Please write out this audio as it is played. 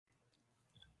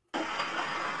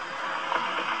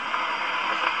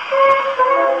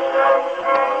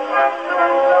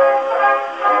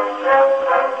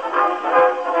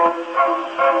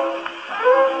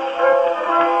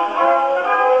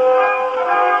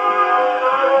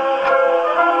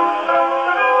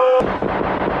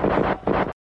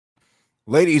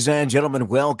Ladies and gentlemen,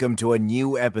 welcome to a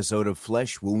new episode of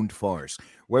Flesh Wound Farce,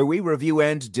 where we review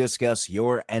and discuss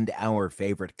your and our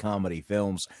favorite comedy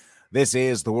films. This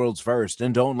is the world's first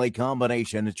and only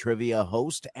combination trivia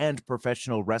host and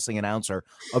professional wrestling announcer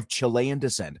of Chilean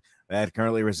descent that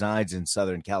currently resides in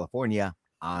Southern California,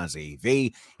 Ozzy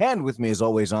V. And with me, as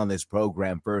always, on this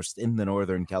program, first in the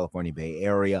Northern California Bay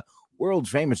Area,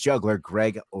 world-famous juggler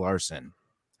Greg Larson.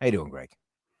 How you doing, Greg?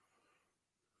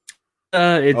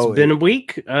 It's been a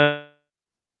week, but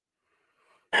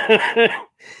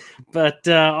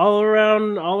all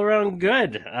around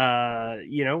good.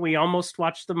 We almost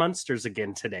watched the Munsters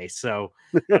again today, so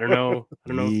I don't know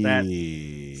if that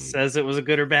says it was a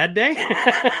good or bad day.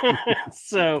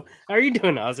 So, how are you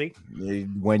doing, Ozzy?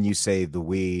 When you say the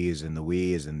we is and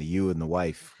the you and the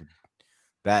wife,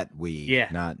 that we,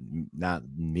 not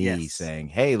me saying,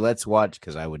 "Hey, let's watch,"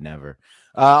 because I would never.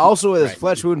 Also, with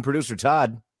Flesh Wound producer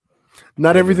Todd.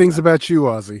 Not everything's about you,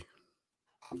 Ozzy.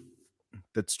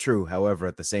 That's true. However,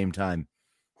 at the same time,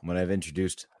 when I've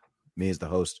introduced me as the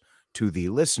host to the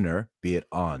listener, be it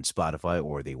on Spotify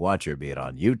or the watcher, be it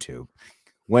on YouTube,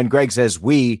 when Greg says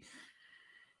we,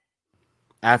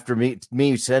 after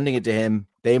me sending it to him,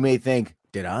 they may think,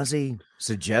 did Ozzy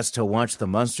suggest to watch the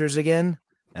Munsters again?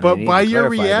 And but by your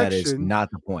reaction, that is not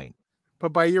the point.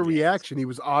 But by your reaction, he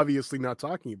was obviously not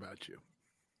talking about you.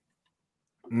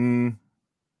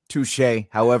 Touche.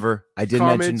 However, I did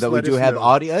mention that we do have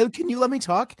audio. Can you let me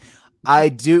talk? I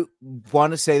do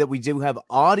want to say that we do have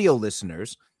audio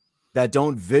listeners that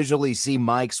don't visually see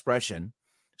my expression.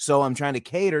 So I'm trying to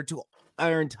cater to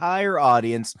our entire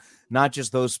audience, not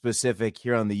just those specific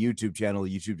here on the YouTube channel,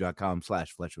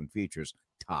 youtube.com/fleshwoundfeatures.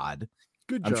 Todd.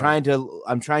 Good job.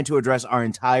 I'm trying to address our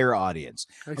entire audience.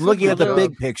 I'm looking at the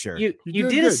big picture. You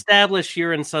did establish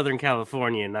you're in Southern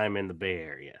California and I'm in the Bay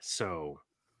Area, so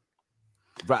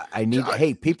right,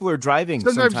 hey, people are driving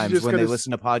sometimes when they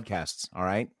listen to podcasts, all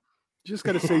right? You just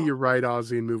got to say you're right,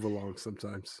 Ozzy, and move along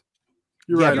sometimes.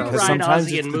 You're right, Ozzy. Because sometimes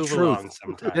Ozzy, and move along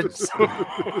sometimes.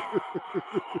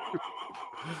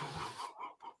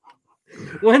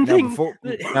 One thing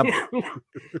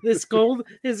this cold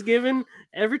has given,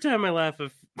 every time I laugh, I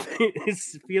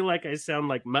feel like I sound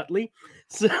like Muttley.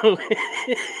 So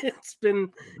it's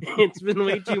been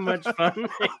way too much fun.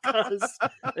 It caused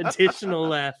additional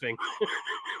laughing.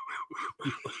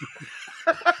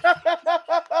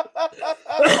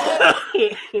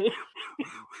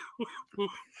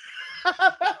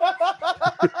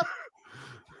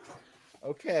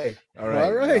 Okay. All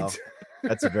right. Well,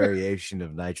 that's a variation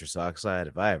of nitrous oxide,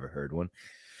 if I ever heard one.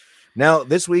 Now,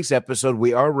 this week's episode,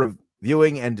 we are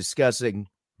reviewing and discussing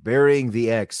Burying the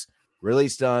X,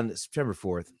 released on September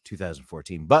 4th,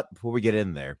 2014. But before we get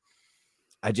in there,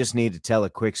 I just need to tell a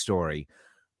quick story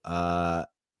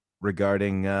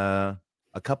regarding a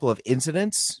couple of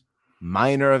incidents,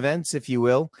 minor events, if you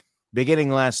will, beginning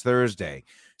last Thursday.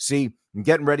 See, I'm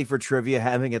getting ready for trivia,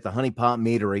 having at the Honey Pot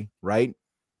Meadery, right?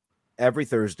 Every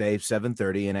Thursday,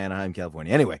 7:30 in Anaheim,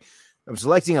 California. Anyway, I'm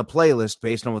selecting a playlist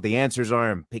based on what the answers are.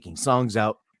 I'm picking songs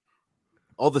out.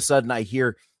 All of a sudden, I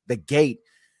hear the gate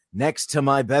next to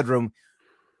my bedroom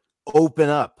open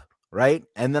up, right?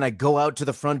 And then I go out to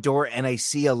the front door and I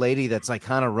see a lady that's like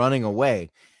kind of running away.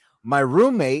 My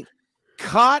roommate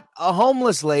caught a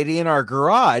homeless lady in our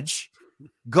garage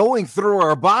going through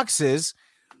our boxes,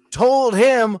 told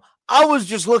him, I was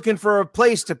just looking for a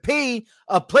place to pee.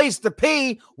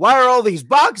 Why are all these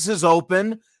boxes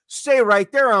open? Stay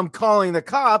right there. I'm calling the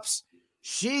cops.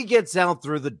 She gets out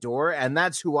through the door, and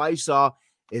that's who I saw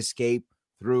escape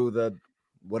through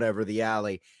the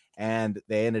alley. And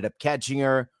they ended up catching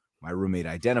her. My roommate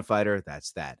identified her.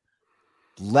 That's that.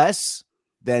 Less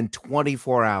than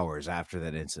 24 hours after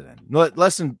that incident. No,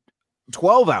 less than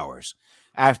 12 hours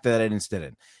after that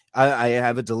incident. I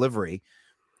have a delivery,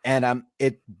 and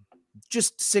it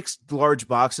just 6 large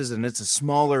boxes, and it's a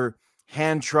smaller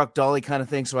hand truck dolly kind of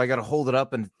thing. So I got to hold it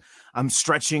up, and I'm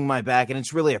stretching my back, and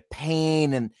it's really a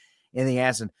pain in the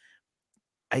ass. And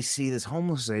I see this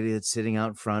homeless lady that's sitting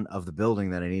out front of the building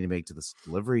that I need to make to this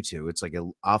delivery to. It's like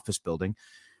an office building,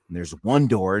 and there's one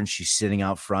door, and she's sitting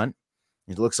out front.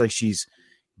 It looks like she's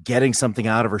getting something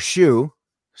out of her shoe.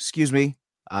 Excuse me.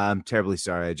 I'm terribly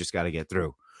sorry. I just got to get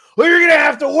through. Well, you're going to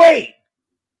have to wait.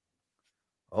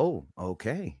 Oh,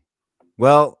 okay.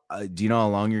 Well, do you know how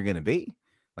long you're going to be?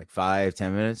 Like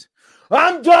 5-10 minutes?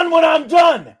 I'm done when I'm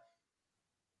done.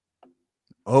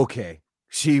 Okay.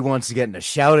 She wants to get in a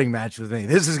shouting match with me.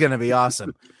 This is going to be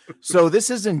awesome. So this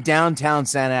is in downtown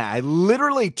Santa Ana. I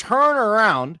literally turn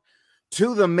around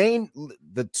to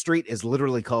the street is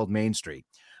literally called Main Street.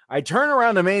 I turn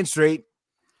around to Main Street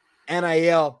and I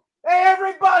yell, hey,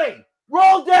 everybody,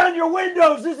 roll down your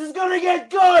windows. This is going to get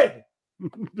good.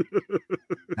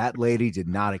 That lady did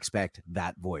not expect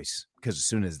that voice, because as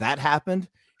soon as that happened,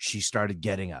 she started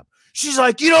getting up. She's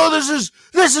like, this is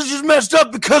just messed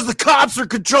up because the cops are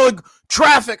controlling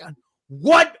traffic.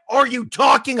 What are you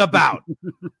talking about?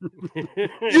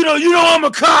 I'm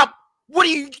a cop. What are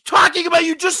you talking about?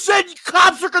 You just said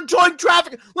cops are controlling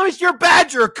traffic. Let me see your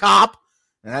badge. You're a cop.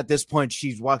 And at this point,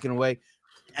 she's walking away.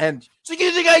 And so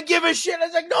you think I give a shit? I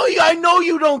was like, no, I know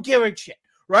you don't give a shit,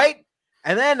 right?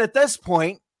 And then at this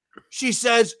point, she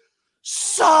says,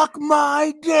 suck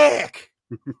my dick.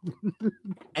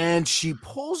 And she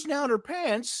pulls down her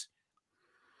pants.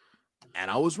 And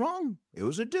I was wrong. It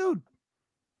was a dude.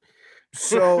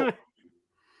 So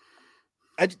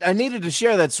I needed to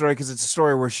share that story because it's a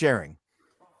story worth sharing.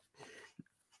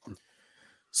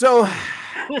 So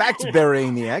back to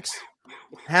Burying the Ex.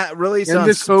 Released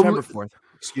on September 4th.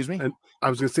 Excuse me? And I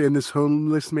was going to say, and this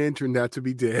homeless man turned out to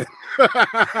be dead.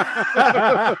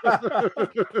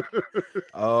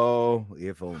 Oh,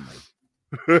 if only.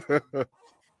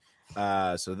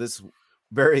 So this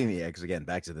Burying the Ex, again,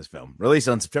 back to this film. Released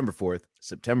on September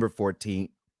 14th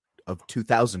of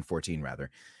 2014,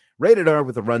 rather. Rated R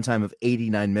with a runtime of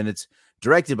 89 minutes.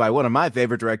 Directed by one of my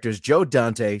favorite directors, Joe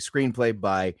Dante. Screenplay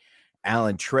by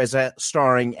Alan Trezza,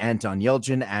 starring Anton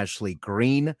Yelchin, Ashley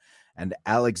Greene, and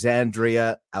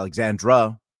Alexandra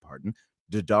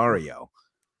Daddario.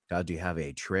 God, do you have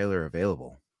a trailer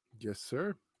available? Yes,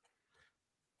 sir.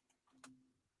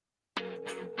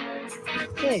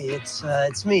 Hey, it's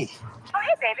me. Oh,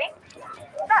 hey, baby.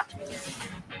 What's up?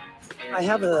 I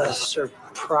have a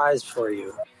surprise for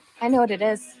you. I know what it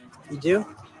is. You do?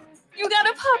 You got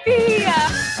a puppy!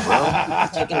 Well,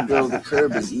 taking a girl to the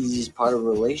curb is the easiest part of a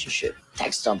relationship.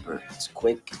 Text dumper. It's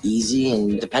quick, easy,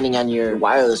 and depending on your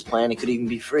wireless plan, it could even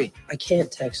be free. I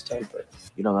can't text dumper.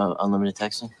 You don't have unlimited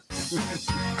texting?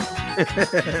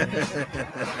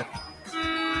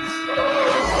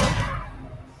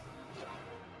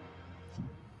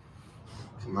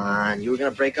 Come on, you were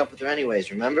gonna break up with her anyways,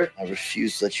 remember? I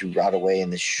refuse to let you rot away in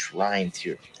this shrine to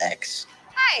your ex.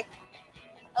 Hi,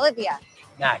 Olivia.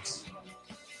 Max.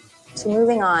 So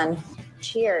moving on.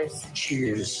 Cheers.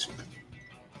 Cheers.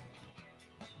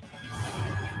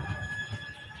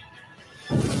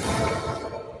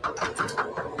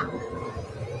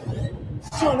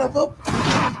 Son of a...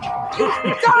 You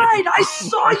died! I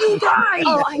saw you die!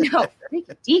 Oh, I know.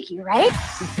 Freaky deaky, right?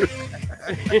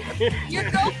 Your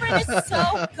girlfriend is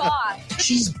so goth.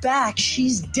 She's back,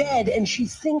 she's dead, and she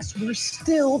thinks we're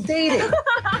still dating.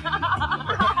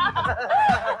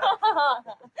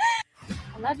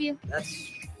 I love you. That's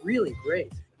really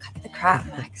great. Cut the crap,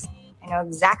 Max. I know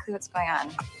exactly what's going on.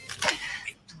 I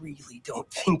really don't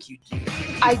think you do.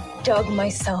 I dug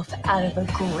myself out of a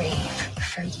grave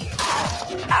for you.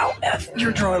 Ow, F,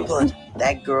 you're drawing blood.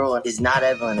 That girl is not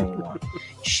Evelyn anymore.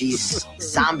 She's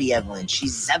zombie Evelyn.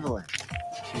 She's Zevelyn.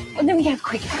 And then we have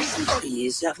Quickie.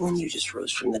 Please, Evelyn, you just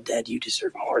rose from the dead. You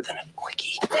deserve more than a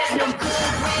quickie. Stay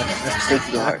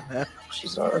to the heart.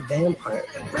 She's not a vampire.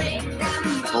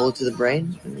 Bullet to the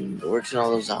brain. It works in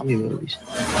all those zombie movies.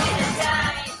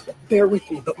 Bear with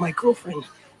me, but my girlfriend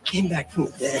came back from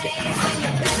the dead.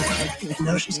 And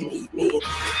now she's gonna eat me.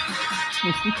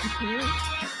 What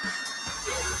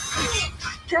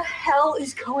the hell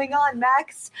is going on,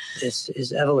 Max? This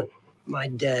is Evelyn, my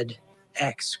dead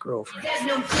ex-girlfriend.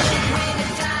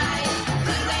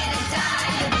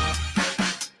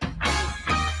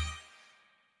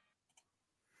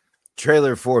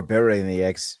 Trailer for Burying the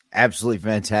Ex, absolutely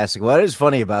fantastic. What is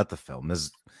funny about the film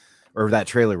is, or that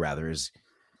trailer rather, is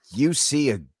you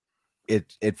see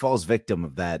it falls victim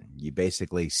of that. You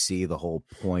basically see the whole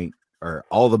point or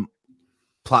all the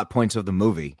plot points of the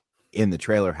movie in the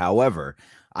trailer. However,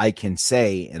 I can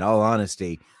say in all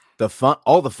honesty,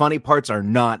 all the funny parts are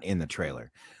not in the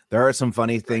trailer. There are some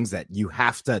funny things that you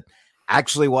have to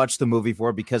actually watch the movie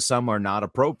for because some are not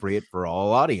appropriate for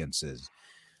all audiences.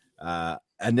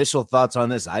 Initial thoughts on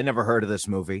this. I never heard of this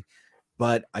movie,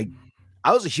 but I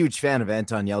was a huge fan of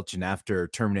Anton Yelchin after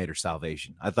Terminator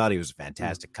Salvation. I thought he was a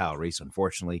fantastic Kyle Reese.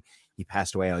 Unfortunately, he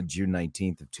passed away on June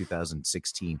 19th of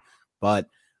 2016, but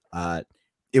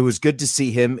it was good to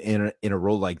see him in a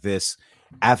role like this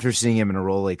after seeing him in a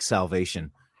role like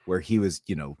Salvation, where he was,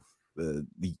 the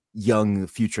young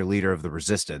future leader of the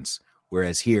resistance.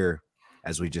 Whereas here,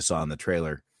 as we just saw in the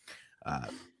trailer,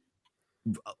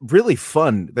 really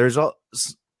fun. There's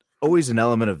always an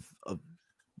element of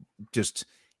just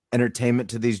entertainment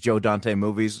to these Joe Dante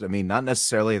movies. I mean, not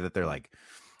necessarily that they're like,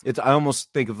 I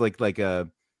almost think of like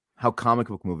how comic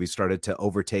book movies started to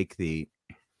overtake the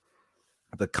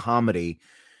comedy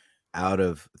out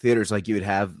of theaters. Like you would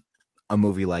have a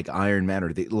movie like Iron Man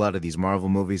or a lot of these Marvel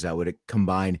movies that would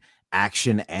combine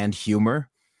action and humor,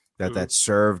 that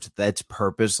served that's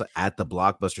purpose at the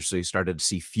blockbuster. So you started to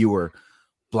see fewer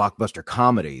blockbuster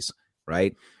comedies,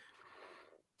 right?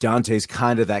 Dante's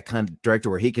kind of that kind of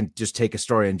director where he can just take a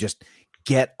story and just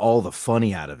get all the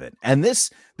funny out of it. And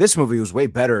this movie was way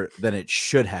better than it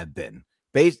should have been.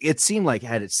 It seemed like it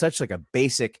had such like a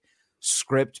basic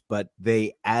script, but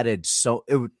they added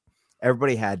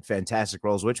everybody had fantastic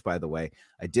roles, which, by the way,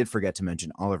 I did forget to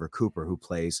mention Oliver Cooper, who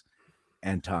plays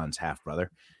Anton's half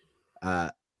brother.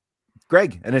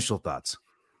 Greg, initial thoughts?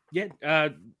 Yeah,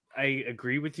 I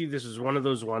agree with you. This is one of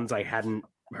those ones I hadn't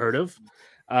heard of.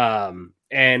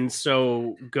 And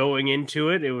so going into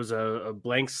it, it was a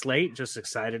blank slate, just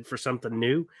excited for something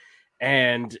new.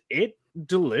 And it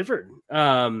delivered.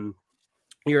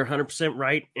 You're 100%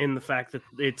 right in the fact that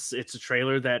it's a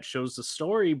trailer that shows the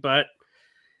story, but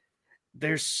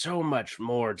there's so much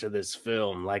more to this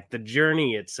film. Like, the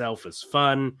journey itself is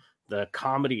fun. The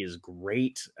comedy is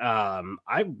great.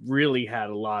 I really had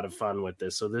a lot of fun with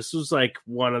this. So this was like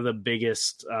one of the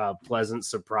biggest pleasant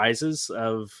surprises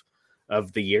of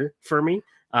the year for me.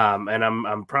 And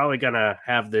I'm probably gonna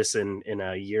have this in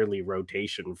a yearly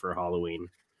rotation for Halloween.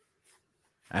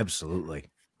 Absolutely.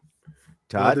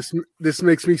 Todd? Well, this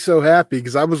makes me so happy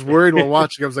because I was worried while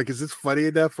watching. I was like, is this funny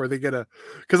enough? Or are they gonna?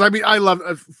 Because I mean, I love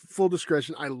full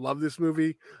discretion. I love this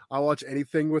movie. I'll watch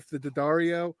anything with the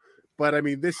Daddario. But I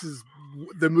mean, this is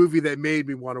the movie that made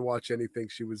me want to watch anything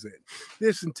she was in.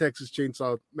 This and Texas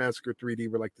Chainsaw Massacre 3D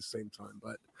were like the same time.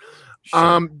 But,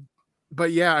 Sure.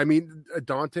 but yeah, I mean,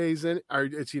 Dante's in it.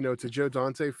 It's it's a Joe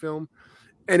Dante film,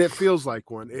 and it feels like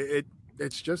one.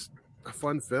 It's just a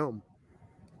fun film.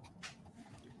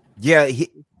 Yeah,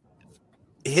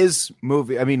 his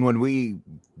movie. I mean,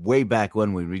 way back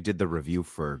when we did the review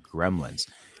for Gremlins,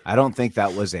 I don't think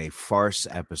that was a farce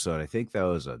episode. I think that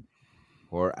was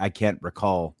or I can't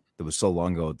recall. It was so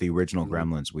long ago. The original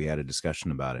Gremlins, we had a discussion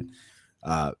about it,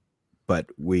 but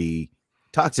we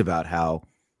talked about how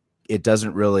it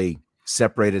doesn't really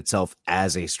separate itself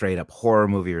as a straight up horror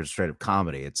movie or a straight up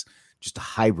comedy. It's just a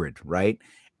hybrid, right?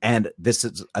 And this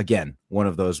is again one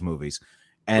of those movies.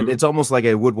 And it's almost like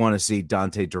I would want to see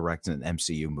Dante direct an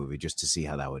MCU movie just to see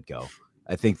how that would go.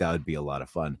 I think that would be a lot of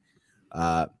fun.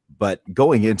 But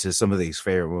going into some of these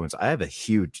favorite moments, I have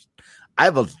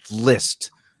a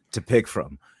list to pick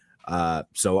from.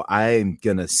 So I'm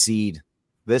going to cede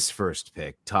this first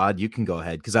pick. Todd, you can go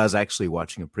ahead because I was actually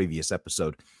watching a previous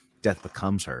episode, Death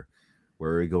Becomes Her,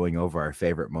 where we're going over our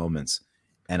favorite moments.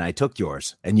 And I took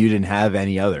yours and you didn't have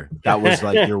any other. That was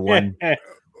like your one.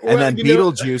 And then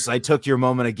Beetlejuice, I took your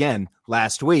moment again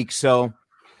last week. So,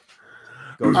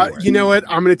 you know what?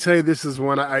 I'm going to tell you, this is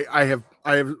one I have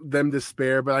them to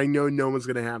spare, but I know no one's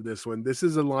going to have this one. This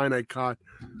is a line I caught.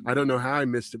 I don't know how I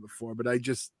missed it before, but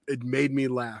it made me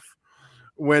laugh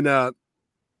when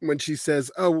she says,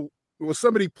 "Oh, will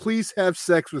somebody please have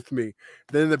sex with me?"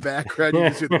 Then in the background, you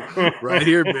just hear, "Right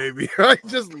here, baby." I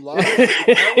just lost it.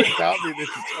 That got me this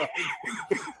time.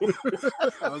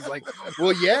 I was like,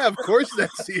 well, yeah, of course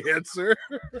that's the answer.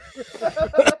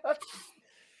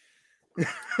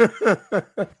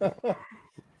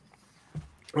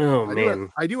 Oh,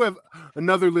 man. I do have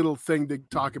another little thing to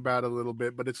talk about a little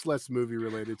bit, but it's less movie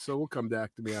related, so we'll come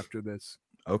back to me after this.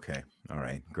 Okay. All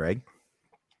right. Greg?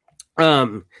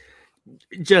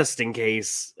 Just in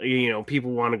case,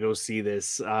 people want to go see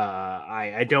this,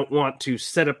 I don't want to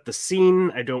set up the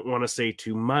scene. I don't want to say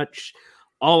too much.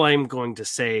 All I'm going to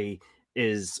say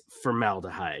is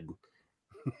formaldehyde.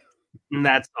 And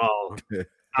that's all.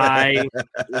 I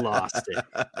lost it.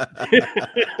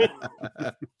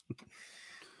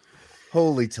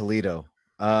 Holy Toledo.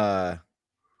 Yeah.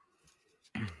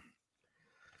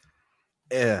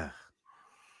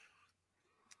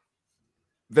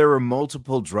 There were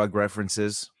multiple drug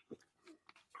references,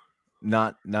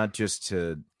 not just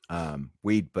to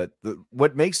weed, but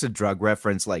what makes a drug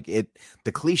reference like it,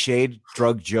 the cliched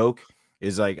drug joke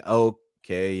is like,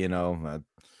 okay,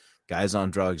 guys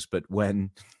on drugs. But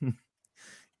when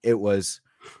it was,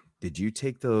 did you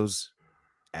take those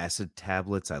acid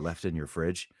tablets I left in your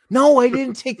fridge? No, I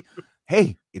didn't take.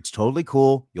 Hey, it's totally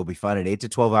cool. You'll be fine in 8 to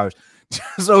 12 hours.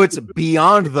 So it's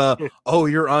beyond the,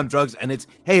 you're on drugs. And it's,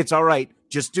 hey, it's all right.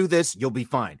 Just do this. You'll be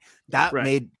fine. That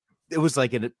made, it was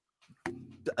like a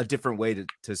different way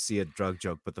to see a drug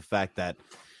joke. But the fact that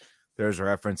there's a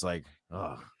reference like,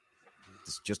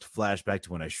 it's just a flashback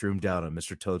to when I shroomed out on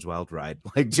Mr. Toad's Wild Ride.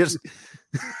 Like just,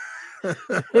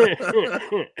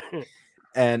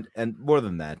 and more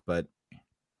than that, but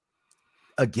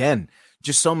again,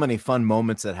 just so many fun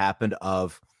moments that happened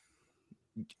of,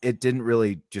 it didn't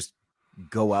really just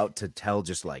go out to tell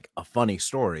just like a funny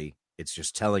story. It's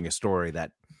just telling a story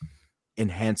that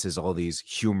enhances all these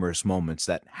humorous moments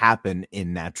that happen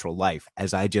in natural life,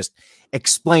 as I just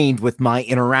explained with my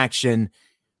interaction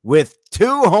with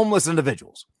two homeless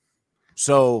individuals.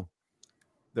 So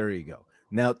there you go.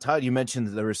 Now, Todd, you mentioned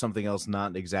that there was something else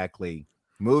not exactly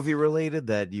movie related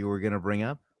that you were going to bring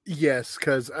up. Yes,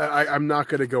 because I'm not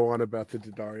going to go on about the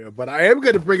Daddario, but I am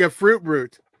going to bring up Fruit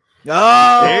Brute.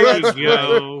 Oh, there you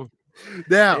go.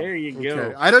 Now, there you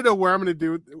go. I don't know where I'm going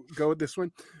to go with this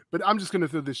one, but I'm just going to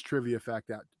throw this trivia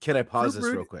fact out. Can I pause this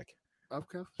real quick?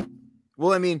 Okay.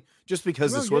 Well, I mean, just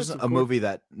because this wasn't a movie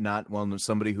that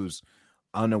somebody who's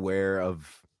unaware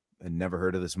of and never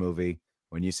heard of this movie,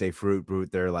 when you say Fruit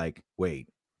Brute, they're like, wait,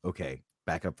 okay,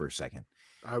 back up for a second.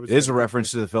 It is a reference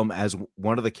to the film, as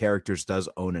one of the characters does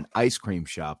own an ice cream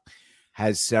shop,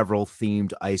 has several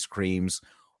themed ice creams,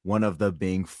 one of them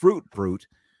being Fruit Brute,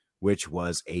 which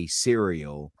was a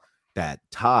cereal that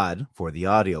Todd, for the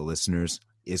audio listeners,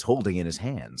 is holding in his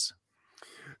hands.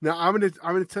 Now I'm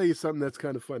gonna tell you something that's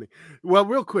kind of funny. Well,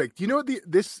 real quick, do you know what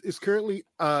this is currently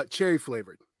cherry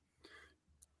flavored?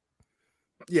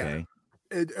 Yeah, okay.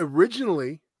 It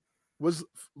originally was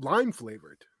lime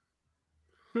flavored.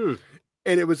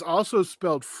 And it was also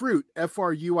spelled fruit,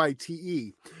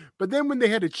 Fruite. But then when they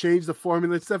had to change the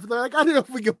formula and stuff, they're like, I don't know if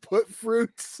we could put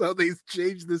fruit. So they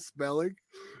changed the spelling.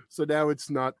 So now it's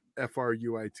not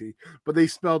Fruit, but they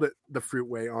spelled it the fruit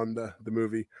way on the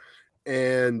movie.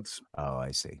 And oh,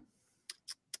 I see.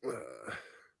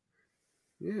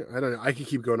 Yeah, I don't know. I could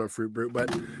keep going on Fruit Brute,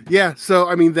 but yeah. So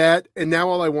I mean that, and now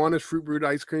all I want is Fruit Brute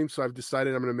ice cream. So I've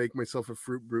decided I'm going to make myself a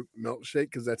Fruit Brute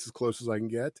milkshake because that's as close as I can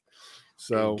get.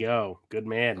 So there you go, good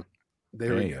man.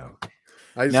 There we go.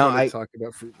 I just want to talk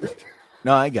about Fruit Brute.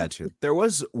 No, I got you. There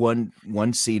was one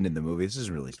scene in the movie. This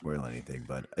doesn't really spoil anything,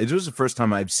 but it was the first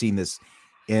time I've seen this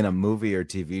in a movie or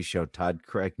TV show. Todd,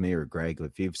 correct me, or Greg,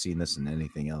 if you've seen this in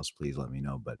anything else, please let me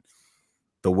know. But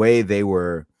the way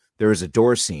there was a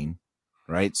door scene,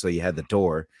 right? So you had the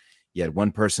door, you had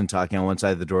one person talking on one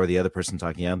side of the door, the other person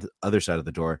talking on the other side of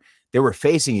the door. They were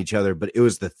facing each other, but it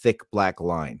was the thick black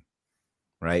line,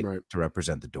 right? To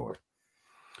represent the door.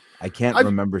 I can't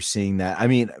remember seeing that. I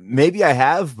mean, maybe I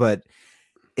have, but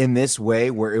in this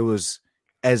way where it was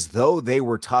as though they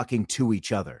were talking to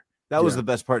each other. That was the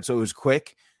best part. So it was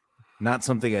quick, not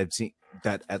something I'd seen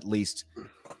that at least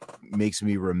makes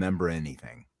me remember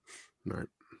anything. Right.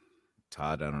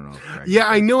 Todd, I don't know. Yeah,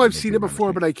 I know I've seen it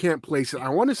before, but I can't place it. I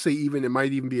want to say it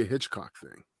might even be a Hitchcock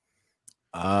thing.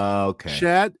 Okay.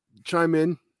 Chad, chime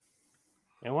in.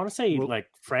 I want to say like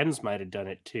Friends might have done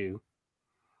it too.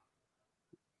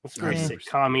 It's very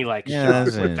sitcom-y, like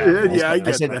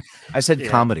I said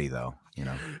comedy though, you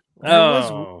know.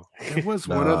 There was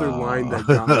one other line that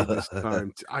got me this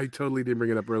time. I totally didn't bring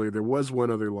it up earlier. There was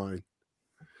one other line,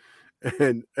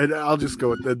 and I'll just go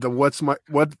with the what's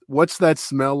that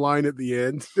smell line at the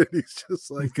end. And he's just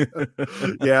like,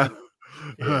 that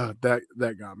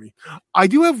got me. I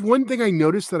do have one thing I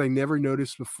noticed that I never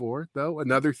noticed before, though.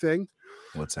 Another thing.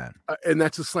 What's that? And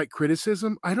that's a slight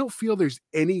criticism. I don't feel there's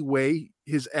any way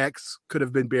his ex could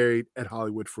have been buried at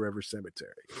Hollywood Forever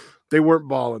Cemetery. They weren't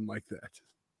balling like that.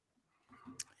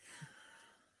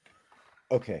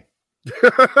 Okay.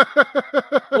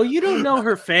 Well, you don't know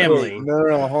her family.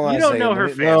 No, hold on. You don't know her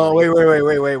family. No,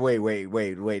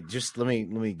 wait. Just let me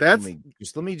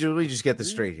just get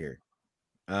this straight here.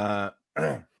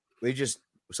 We just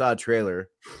saw a trailer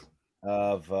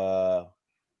of a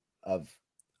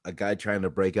guy trying to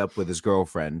break up with his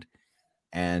girlfriend,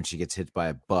 and she gets hit by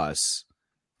a bus.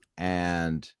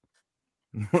 And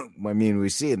I mean, we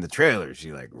see in the trailer,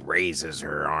 she like raises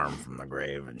her arm from the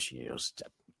grave, and she just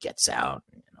gets out.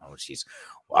 You know, she's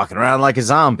walking around like a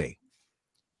zombie.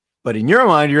 But in your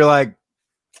mind, you're like,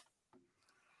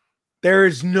 there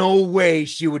is no way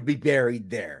she would be buried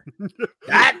there.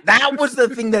 That was the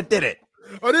thing that did it.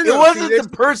 It wasn't the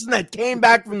person that came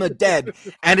back from the dead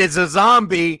and it's a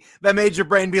zombie that made your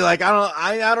brain be like,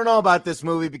 I don't know about this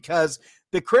movie, because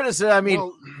the criticism, I mean,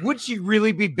 would she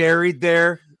really be buried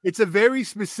there? It's a very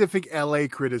specific LA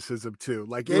criticism too.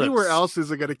 Like anywhere else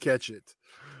isn't going to catch it.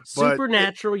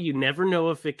 Supernatural, you never know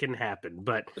if it can happen.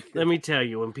 But let me tell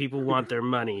you, when people want their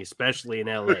money, especially in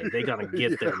LA, they're going to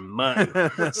get their money.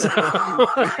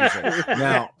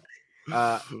 Now,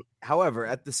 however,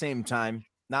 at the same time,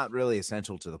 not really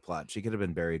essential to the plot. She could have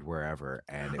been buried wherever.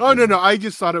 And no. I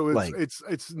just thought it was like,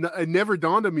 it never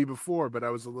dawned on me before, but I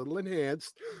was a little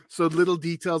enhanced. So little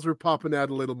details were popping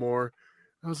out a little more.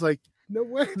 I was like, No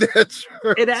way. That's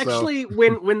right. It actually,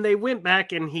 when they went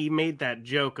back and he made that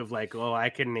joke of like, oh, I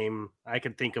can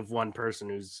think of one person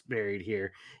who's buried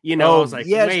here. You know, I was like,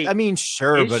 yes, wait, I mean,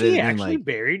 sure, is but she I mean, actually like,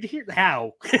 buried here?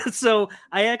 How? So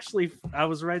I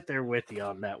was right there with you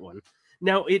on that one.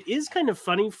 Now it is kind of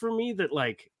funny for me that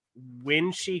like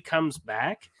when she comes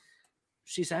back,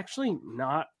 she's actually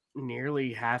not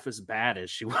nearly half as bad as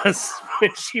she was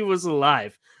when she was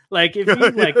alive. Like if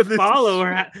you like follow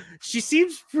her, she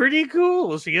seems pretty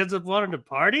cool. She ends up wanting to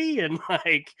party and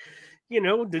like, you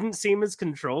know, didn't seem as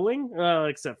controlling,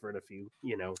 except for in a few,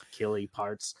 you know, killy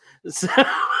parts. So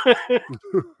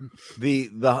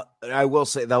the I will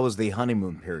say that was the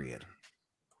honeymoon period.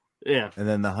 Yeah, and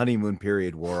then the honeymoon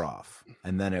period wore off,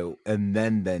 and then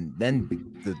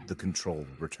the control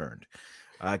returned.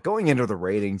 Going into the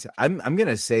ratings, I'm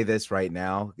gonna say this right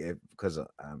now because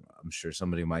I'm sure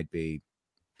somebody might be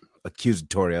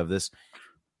accusatory of this.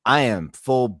 I am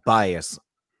full bias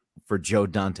for Joe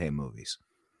Dante movies.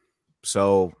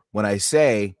 So when I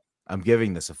say I'm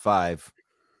giving this a 5,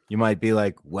 you might be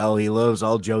like, well, he loves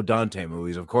all Joe Dante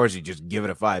movies. Of course, he just give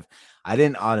it a 5. I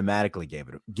didn't automatically give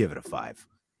it a 5.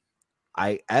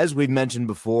 As we've mentioned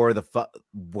before,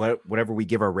 whatever we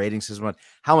give our rating system on,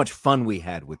 how much fun we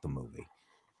had with the movie.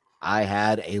 I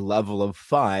had a level of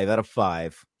 5 out of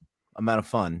 5 amount of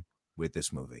fun with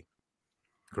this movie.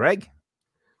 Greg?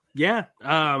 Yeah,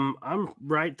 I'm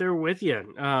right there with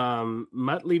you.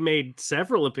 Muttley made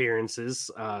several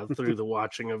appearances through the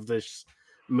watching of this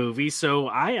movie, so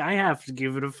I have to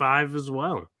give it a 5 as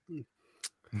well.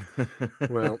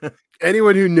 Well,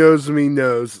 anyone who knows me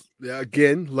knows,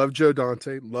 again, love Joe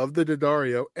Dante, love the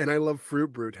Daddario, and I love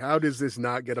Fruit Brute. How does this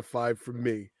not get a 5 from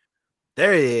me?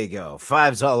 There you go.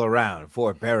 5s all around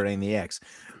for Burying the X.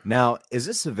 Now, is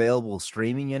this available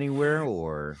streaming anywhere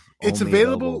or it's only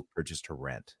available purchase to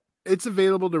rent? It's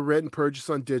available to rent and purchase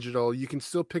on digital. You can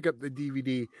still pick up the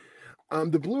DVD.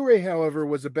 The Blu-ray, however,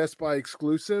 was a Best Buy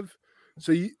exclusive,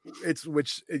 so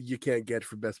which you can't get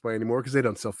for Best Buy anymore because they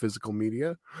don't sell physical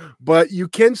media. But you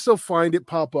can still find it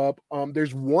pop up.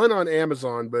 There's one on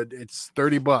Amazon, but it's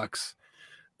 $30,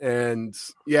 and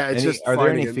yeah, it's are there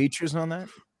any features on that?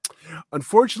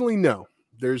 Unfortunately, no.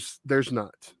 There's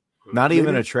not. Not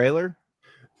even a trailer.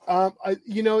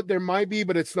 There might be,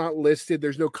 but it's not listed.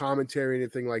 There's no commentary,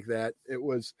 anything like that. It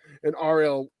was an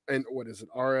RLJ,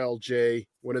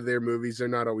 one of their movies. They're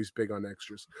not always big on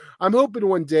extras. I'm hoping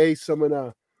one day someone,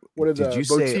 one of the Did you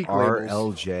boutique say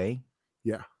RLJ?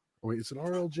 Yeah. Wait, is it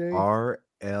RLJ?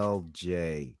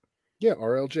 RLJ. Yeah,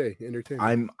 RLJ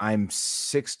Entertainment. I'm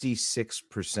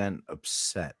 66%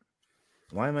 upset.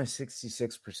 Why am I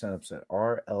 66% upset?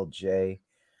 RLJ,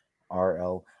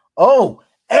 RL. Oh,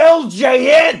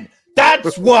 LJN.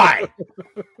 That's why.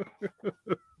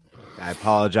 I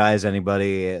apologize,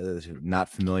 anybody not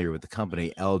familiar with the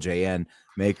company LJN,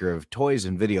 maker of toys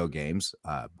and video games.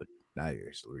 But now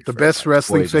you're the best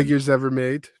wrestling figures ever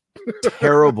made.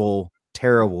 Terrible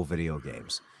video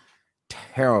games.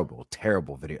 Terrible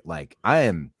video. Like I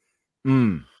am.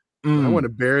 I want to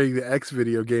bury the X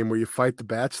video game where you fight the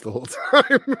bats the whole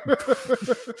time.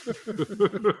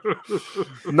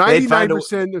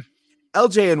 99%.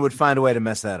 LJN would find a way to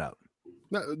mess that up.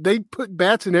 No, they put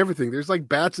bats in everything. There's like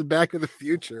bats in Back of the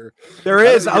Future. There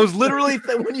is. I was literally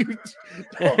when you.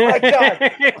 Oh my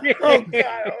god! Oh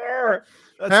god!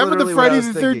 Half of the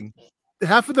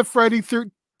Friday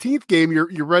 13th game,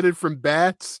 you're running from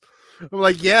bats. I'm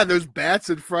like, yeah, those bats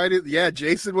in Friday. Yeah,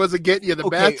 Jason wasn't getting you. The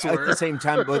bats were. At the same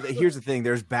time, but here's the thing: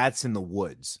 there's bats in the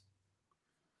woods.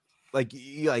 Like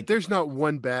there's not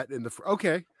one bat in the.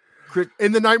 Okay,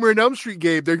 in the Nightmare on Elm Street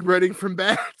game, they're running from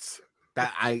bats.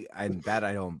 That I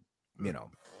don't,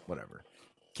 whatever.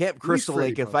 Camp Crystal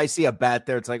Lake. If I see a bat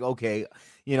there, it's like okay,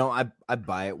 I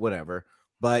buy it, whatever.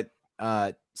 But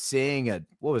seeing it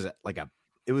was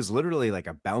literally like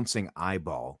a bouncing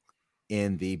eyeball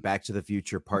in the Back to the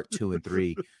Future Part 2 and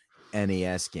 3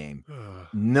 NES game.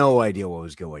 No idea what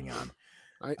was going on.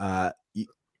 Oh,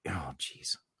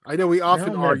 jeez. I know we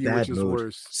often argue which is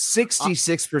worse.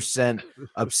 66%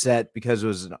 upset because it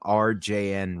was an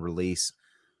RJN release,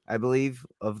 I believe,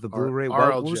 of the Blu-ray.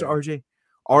 What was RJ?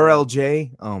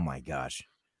 RLJ? Oh, my gosh.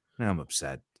 Now I'm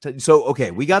upset. So,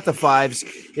 okay, we got the 5s.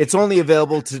 It's only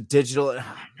available to digital.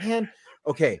 Man,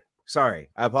 okay. Sorry,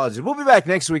 I apologize. We'll be back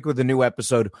next week with a new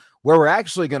episode where we're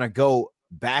actually going to go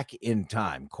back in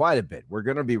time quite a bit. We're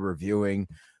going to be reviewing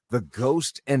The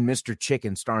Ghost and Mr.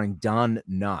 Chicken starring Don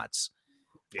Knotts.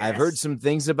 Yes. I've heard some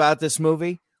things about this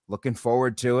movie. Looking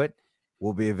forward to it.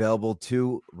 We'll be available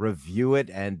to review it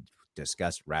and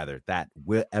discuss, rather. That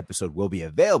episode will be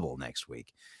available next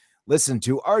week. Listen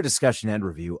to our discussion and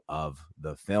review of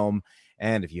the film.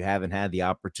 And if you haven't had the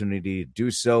opportunity to do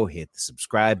so, hit the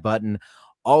subscribe button.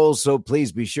 Also,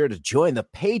 please be sure to join the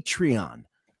Patreon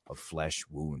of Flesh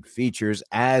Wound Features,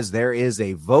 as there is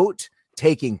a vote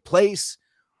taking place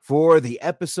for the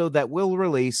episode that will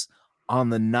release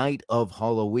on the night of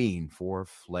Halloween for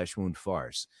Flesh Wound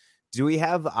Farce. Do we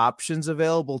have options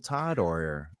available, Todd,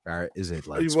 or is it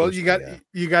like? Well, you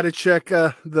got to check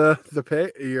your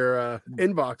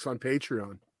inbox on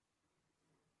Patreon.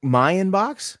 My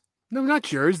inbox? No,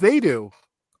 not yours. They do.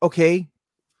 Okay,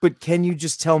 but can you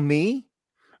just tell me?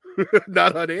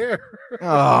 Not on air.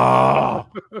 Oh,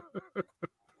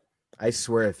 I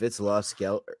swear, if it's Lost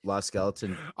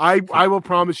Skeleton, I will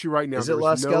promise you right now. Is it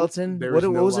Lost Skeleton?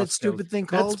 What was that stupid thing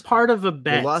called? That's part of a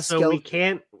bet, so we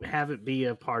can't have it be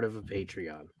a part of a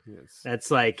Patreon. Yes.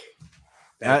 That's like.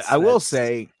 I will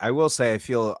say, I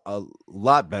feel a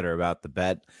lot better about the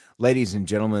bet. Ladies and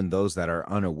gentlemen, those that are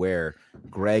unaware,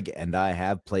 Greg and I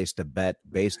have placed a bet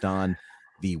based on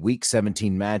the Week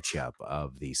 17 matchup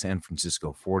of the San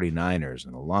Francisco 49ers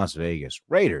and the Las Vegas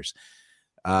Raiders.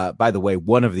 By the way,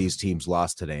 one of these teams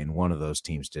lost today, and one of those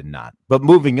teams did not. But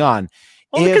moving on,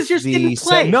 because yours didn't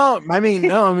play. No, I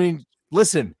mean,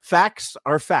 listen, facts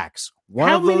are facts.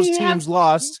 One of those teams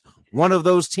lost. One of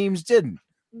those teams didn't.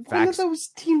 Facts. One of those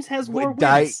teams has more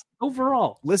wins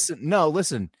overall.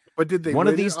 Listen. But did they? One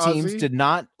of these teams did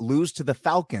not lose to the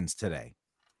Falcons today.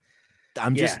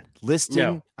 I'm just listing.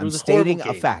 No, I'm stating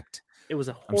a fact. It was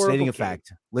a horrible I'm stating a game.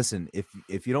 fact. Listen,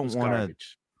 if you don't want to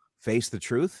face the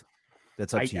truth,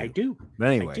 that's up to you. I do. But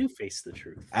anyway, I do face the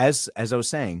truth. As I was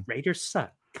saying, Raiders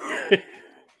suck.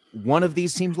 One of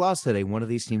these teams lost today. One of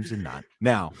these teams did not.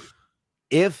 Now,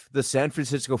 if the San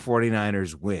Francisco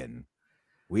 49ers win,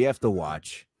 we have to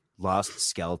watch Lost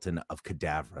Skeleton of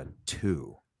Cadavra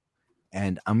 2.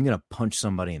 And I'm going to punch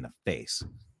somebody in the face.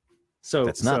 So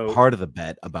that's not part of the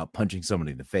bet about punching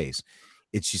somebody in the face.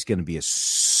 It's just going to be a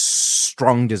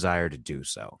strong desire to do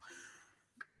so.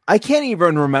 I can't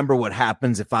even remember what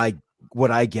happens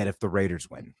what I get if the Raiders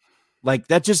win. Like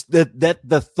that, just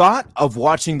the thought of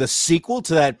watching the sequel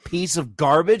to that piece of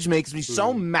garbage makes me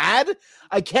so mad.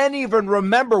 I can't even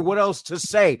remember what else to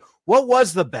say. What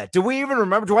was the bet? Do we even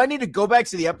remember? Do I need to go back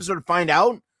to the episode to find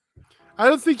out? I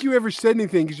don't think you ever said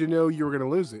anything because you know you were going to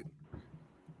lose it.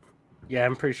 Yeah,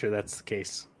 I'm pretty sure that's the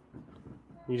case.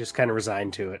 You just kind of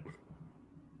resigned to it.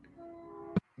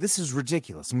 This is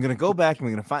ridiculous. I'm going to go back and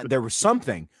we're going to find there was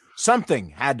something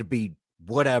had to be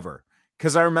whatever.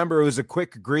 Because I remember it was a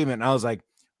quick agreement and I was like,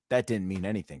 that didn't mean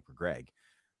anything for Greg.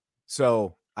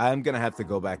 So I'm going to have to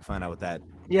go back and find out what that.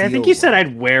 Yeah, I think you said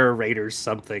I'd wear a Raiders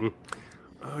something.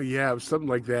 Oh, yeah, it was something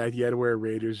like that. You had to wear a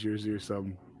Raiders jersey or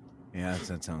something. Yeah,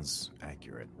 that sounds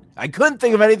accurate. I couldn't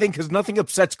think of anything because nothing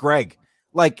upsets Greg.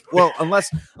 Like, well,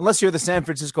 unless you're the San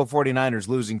Francisco 49ers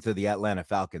losing to the Atlanta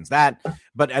Falcons.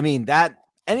 But I mean,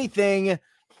 anything,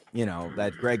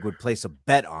 that Greg would place a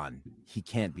bet on, he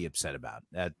can't be upset about.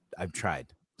 That I've tried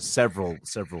several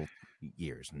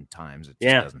years and times. It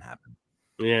just doesn't happen.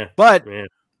 Yeah. But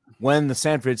when the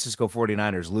San Francisco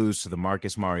 49ers lose to the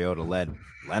Marcus Mariota-led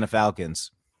Atlanta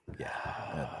Falcons,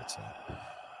 that's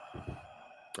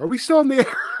Are we still in the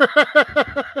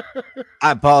air?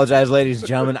 I apologize, ladies and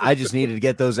gentlemen. I just needed to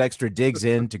get those extra digs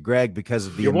in to Greg because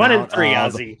of the You're 1-3,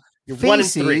 Ozzy. You're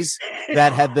 1-3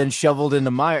 that have been shoveled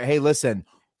into mire. Hey, listen,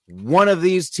 one of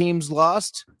these teams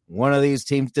lost, one of these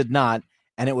teams did not,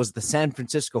 and it was the San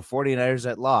Francisco 49ers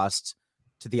that lost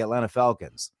to the Atlanta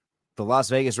Falcons. The Las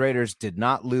Vegas Raiders did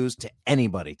not lose to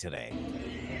anybody today.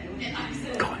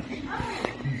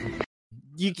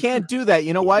 You can't do that.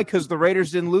 You know why? Because the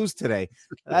Raiders didn't lose today.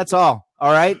 That's all.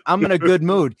 All right. I'm in a good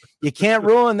mood. You can't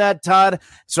ruin that, Todd.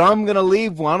 So I'm going to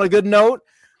leave on a good note.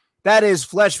 That is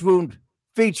Flesh Wound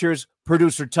Features,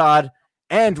 producer Todd,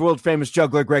 and world famous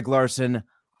juggler Greg Larson.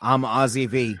 I'm Ozzy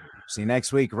V. See you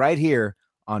next week right here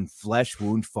on Flesh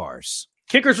Wound Farce.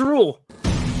 Kickers rule.